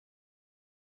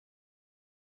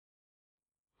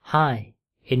Hi,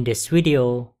 in this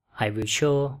video, I will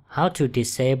show how to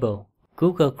disable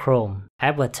Google Chrome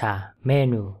avatar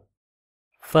menu.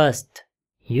 First,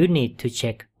 you need to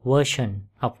check version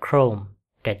of Chrome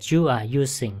that you are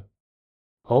using.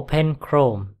 Open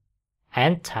Chrome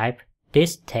and type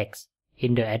this text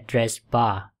in the address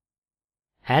bar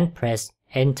and press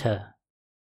Enter.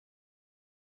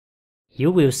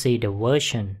 You will see the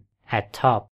version at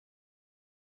top.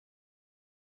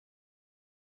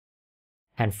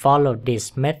 And follow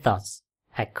these methods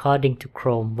according to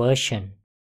Chrome version.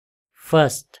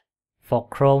 First, for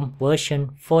Chrome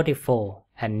version 44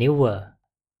 and newer,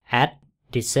 add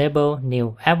Disable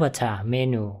New Avatar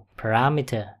Menu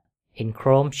parameter in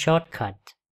Chrome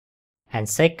shortcut. And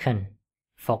second,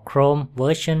 for Chrome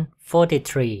version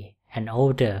 43 and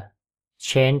older,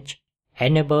 change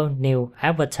Enable New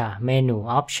Avatar Menu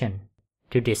option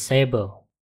to disable.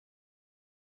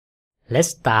 Let's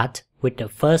start with the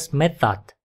first method.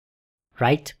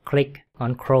 Right-click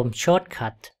on Chrome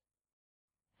shortcut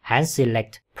and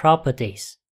select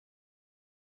Properties.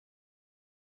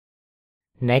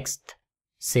 Next,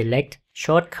 select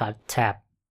Shortcut tab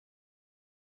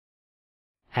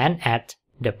and add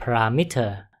the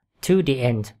parameter to the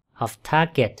end of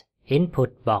target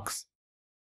input box.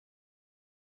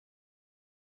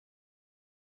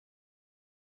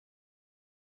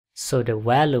 So the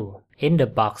value in the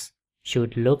box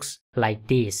should look like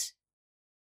this.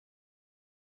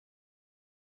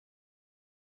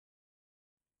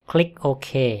 Click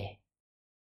OK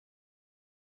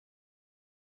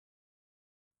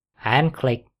and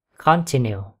click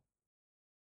Continue.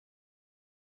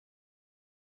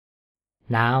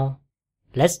 Now,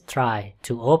 let's try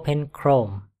to open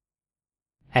Chrome,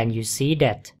 and you see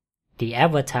that the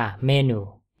avatar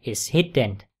menu is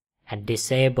hidden and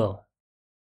disabled.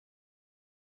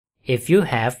 If you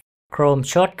have Chrome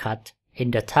shortcut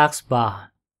in the taskbar,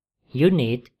 you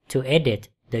need to edit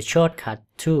the shortcut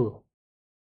too.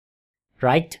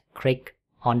 Right-click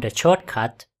on the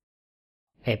shortcut.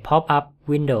 A pop-up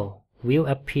window will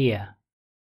appear.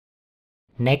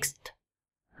 Next,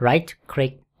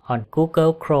 right-click on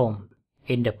Google Chrome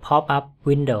in the pop-up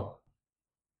window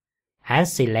and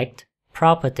select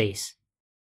Properties.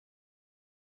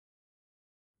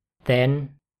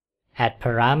 Then, add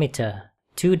parameter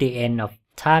to the end of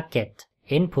target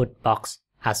input box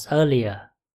as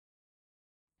earlier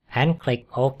and click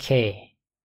OK.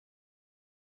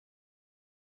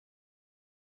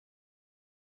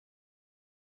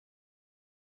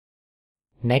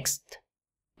 Next,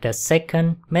 the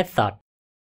second method.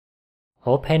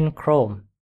 Open Chrome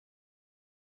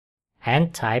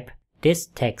and type this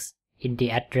text in the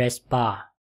address bar.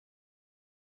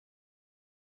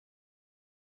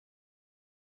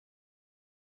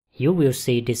 You will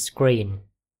see this screen.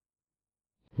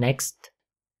 Next,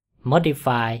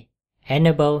 modify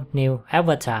Enable New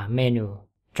Avatar Menu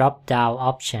drop-down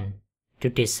option to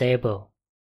disable.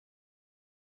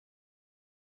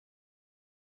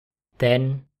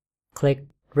 Then, click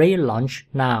Relaunch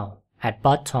Now at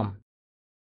bottom.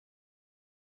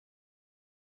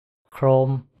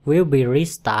 Chrome will be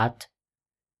restarted,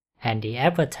 and the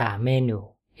avatar menu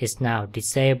is now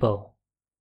disabled.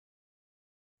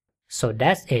 So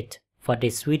that's it for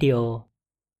this video.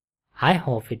 I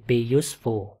hope it be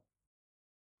useful.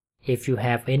 If you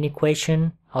have any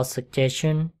question or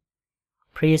suggestion,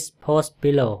 please post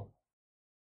below.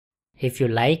 If you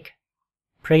like,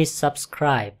 please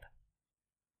subscribe.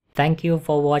 Thank you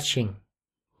for watching.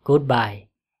 Goodbye.